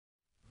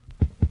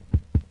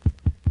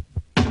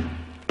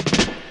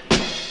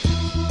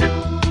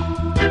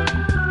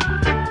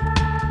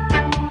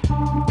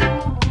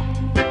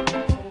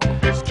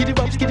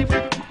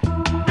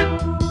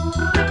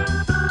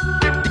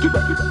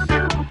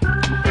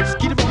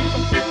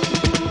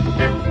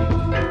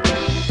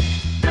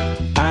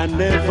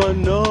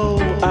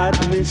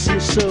miss you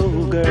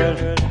so,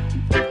 girl.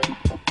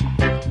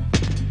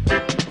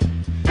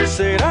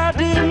 Said I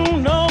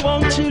didn't know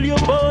until you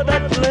board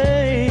that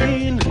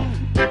plane.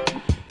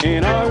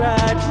 Ain't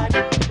alright.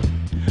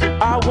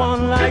 I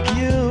want like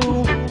you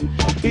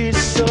is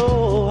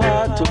so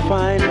hard to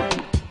find.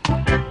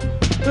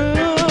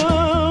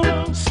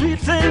 Ooh, sweet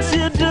things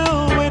you do,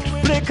 it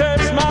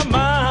flickers my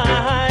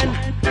mind.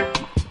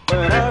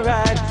 But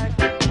alright,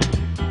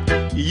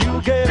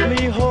 you gave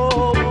me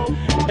hope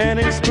and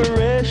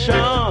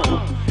inspiration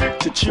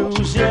to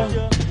choose you.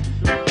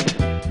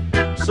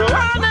 So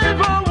I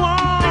never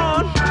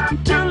want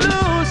to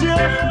lose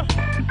you.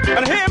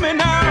 And hear me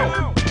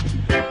now.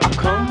 I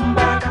come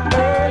back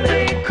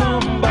early,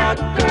 come back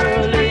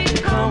early,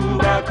 come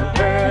back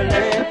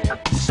early.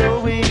 So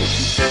we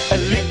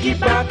lick it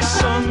back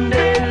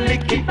Sunday,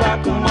 lick it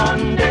back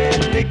Monday,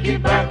 lick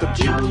it back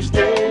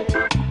Tuesday.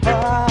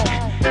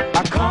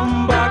 I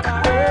come back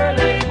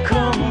early,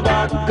 come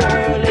back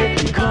early,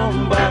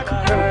 come back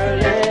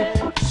early.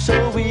 So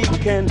we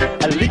can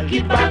lick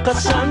it back a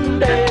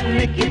Sunday,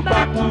 lick it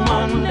back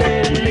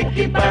Monday, lick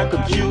it back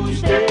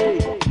Tuesday.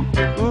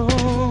 Ooh,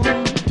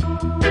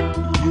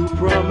 you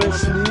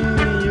promised me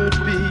you'd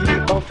be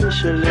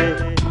officially.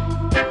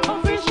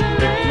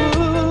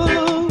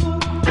 Ooh,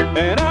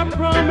 and I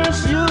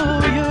promise you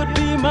you'd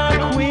be my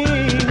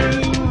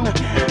queen.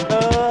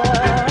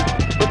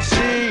 But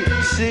see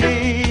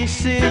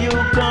you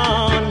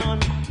gone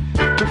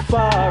too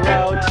far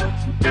out.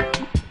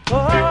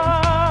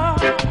 Oh,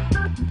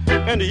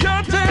 and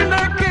your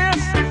tender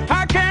kiss,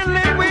 I can't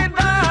live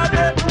without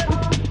it.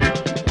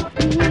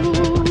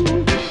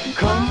 Ooh,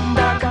 come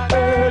back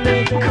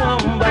early,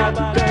 come back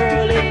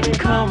early,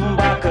 come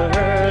back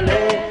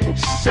early.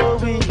 So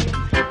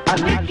I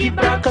lick it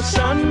back a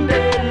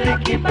Sunday,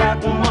 lick it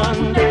back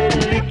Monday,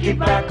 lick it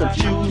back a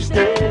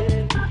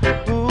Tuesday.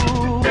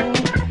 Ooh,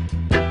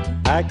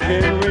 I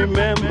can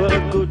remember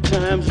good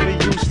times we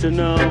used to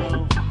know.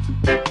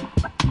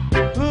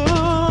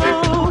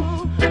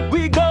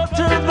 We go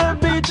to the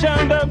beach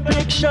and the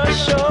picture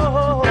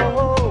show.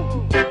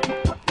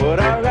 But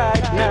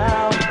alright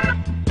now,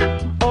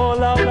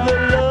 all of the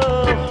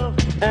love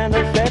and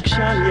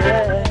affection,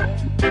 yeah.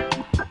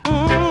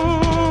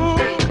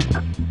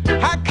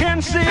 I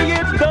can see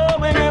it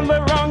going in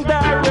the wrong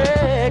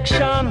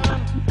direction.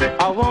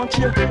 I want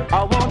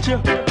you,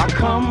 I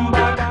come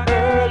back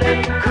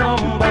early,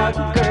 come back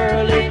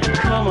early,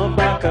 come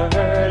back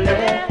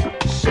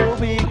early. So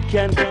we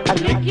can